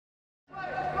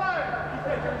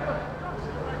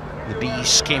The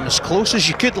Bees came as close as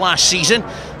you could last season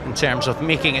in terms of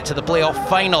making it to the playoff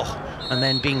final and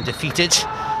then being defeated.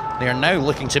 They are now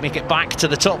looking to make it back to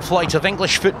the top flight of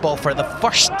English football for the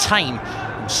first time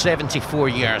in 74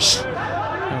 years.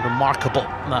 How remarkable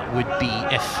that would be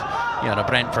if you're a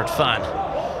Brentford fan.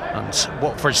 And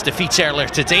Watford's defeat earlier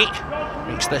today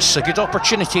makes this a good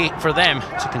opportunity for them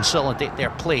to consolidate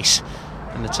their place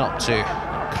in the top two.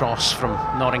 Cross from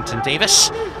Norrington Davis.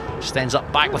 Just ends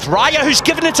up back with Raya, who's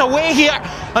given it away here.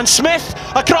 And Smith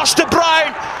across to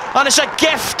Brown. And it's a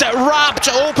gift-wrapped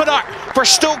opener for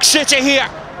Stoke City here.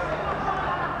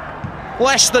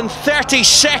 Less than 30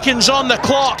 seconds on the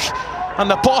clock. And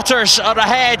the Potters are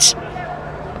ahead.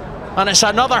 And it's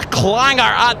another clanger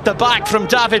at the back from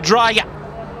David Raya.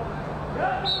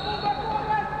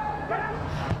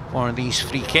 One of these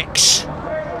free kicks.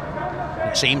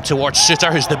 It's aimed towards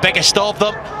Suter, who's the biggest of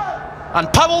them.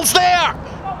 And Powell's there!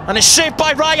 And it's saved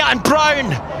by Raya, and Brown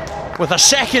with a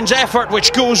second effort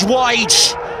which goes wide.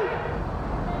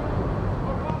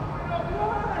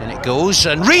 And it goes,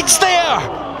 and Reed's there!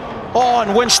 Oh,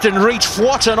 and Winston Reed,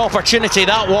 what an opportunity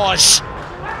that was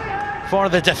for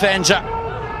the defender.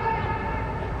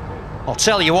 I'll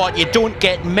tell you what, you don't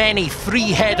get many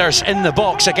free headers in the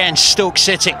box against Stoke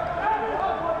City.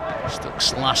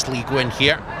 Stoke's last league win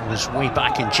here was way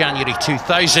back in January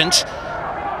 2000.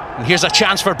 And here's a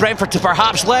chance for Brentford to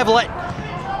perhaps level it.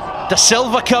 Da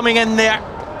Silva coming in there.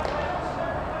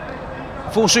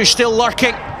 Fosu still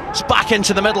lurking. It's back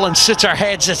into the middle and Suter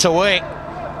heads it away.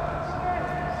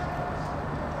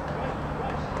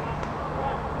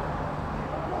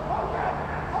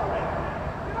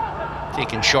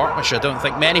 Taken short, which I don't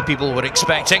think many people were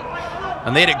expecting.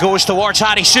 And there it goes towards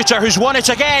Harry Suter, who's won it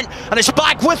again. And it's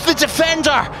back with the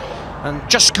defender. And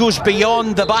just goes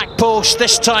beyond the back post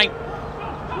this time.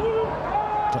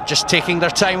 But just taking their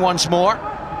time once more.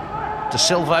 Da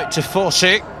Silva out to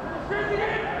Fosu.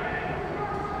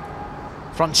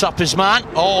 Fronts up his man.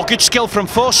 Oh, good skill from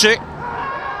Fosu.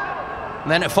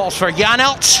 And then it falls for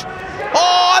Janelt.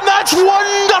 Oh, and that's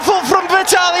wonderful from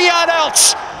Vitaly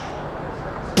Janelt.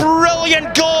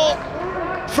 Brilliant goal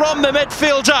from the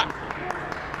midfielder.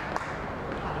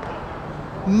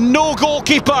 No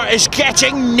goalkeeper is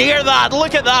getting near that.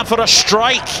 Look at that for a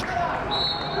strike.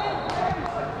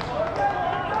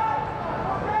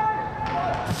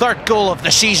 Third goal of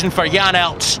the season for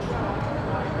Janelt.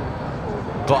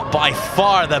 But by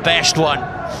far the best one.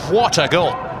 What a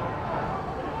goal.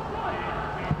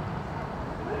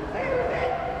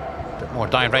 A bit more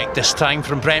direct this time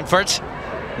from Brentford.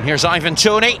 And here's Ivan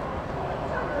Toney.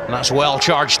 And that's well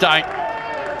charged down.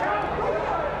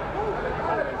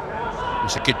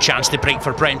 It's a good chance to break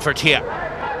for Brentford here.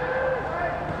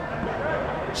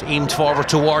 It's aimed forward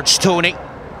towards Toney.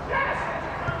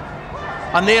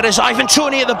 And there is Ivan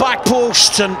Toney at the back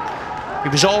post, and he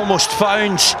was almost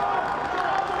found.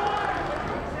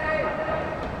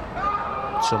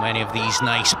 So many of these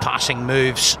nice passing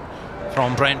moves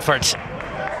from Brentford.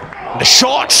 And the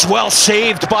shot's well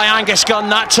saved by Angus Gunn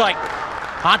that time.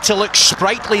 Had to look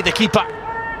sprightly, the keeper.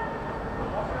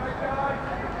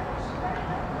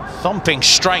 Thumping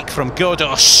strike from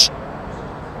Godos.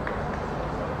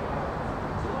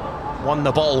 Won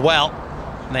the ball well,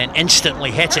 and then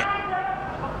instantly hit it.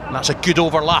 And that's a good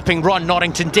overlapping run.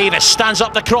 Norrington Davis stands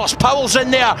up the cross. Powell's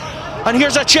in there. And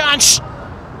here's a chance.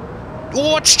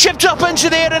 Oh, it's chipped up into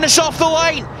there and it's off the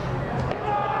line.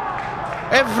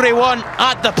 Everyone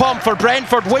at the pump for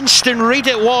Brentford. Winston Reed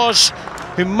it was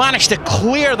who managed to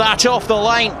clear that off the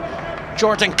line.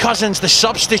 Jordan Cousins, the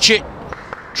substitute,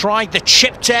 tried the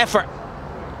chipped effort.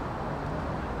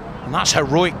 And that's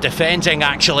heroic defending,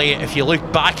 actually, if you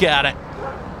look back at it.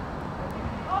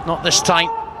 Not this time.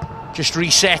 Just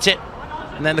reset it.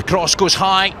 And then the cross goes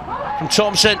high from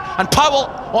Thompson. And Powell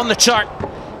on the turn.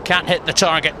 Can't hit the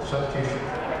target.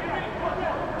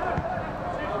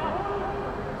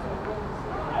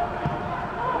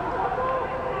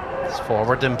 It's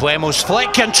forward in Blemo's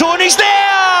flick. And Toney's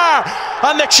there!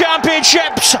 And the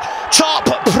Championship's top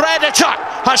predator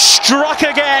has struck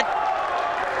again.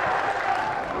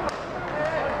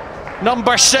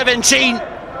 Number 17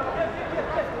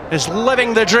 is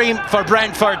living the dream for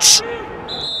Brentford.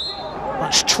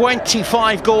 That's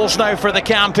 25 goals now for the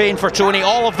campaign for Toney,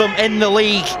 all of them in the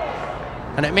league.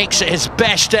 And it makes it his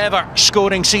best ever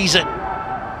scoring season.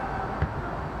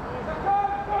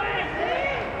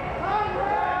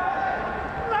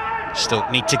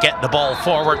 Stoke need to get the ball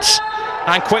forwards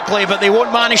and quickly, but they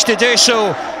won't manage to do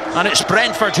so. And it's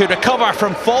Brentford who recover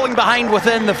from falling behind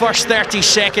within the first 30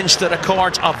 seconds to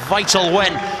record a vital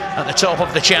win at the top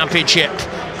of the Championship.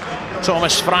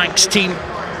 Thomas Frank's team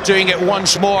doing it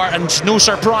once more, and no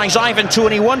surprise, Ivan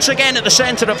Toney once again at the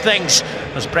centre of things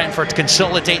as Brentford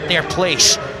consolidate their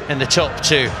place in the top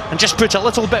two and just put a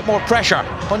little bit more pressure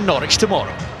on Norwich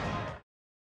tomorrow.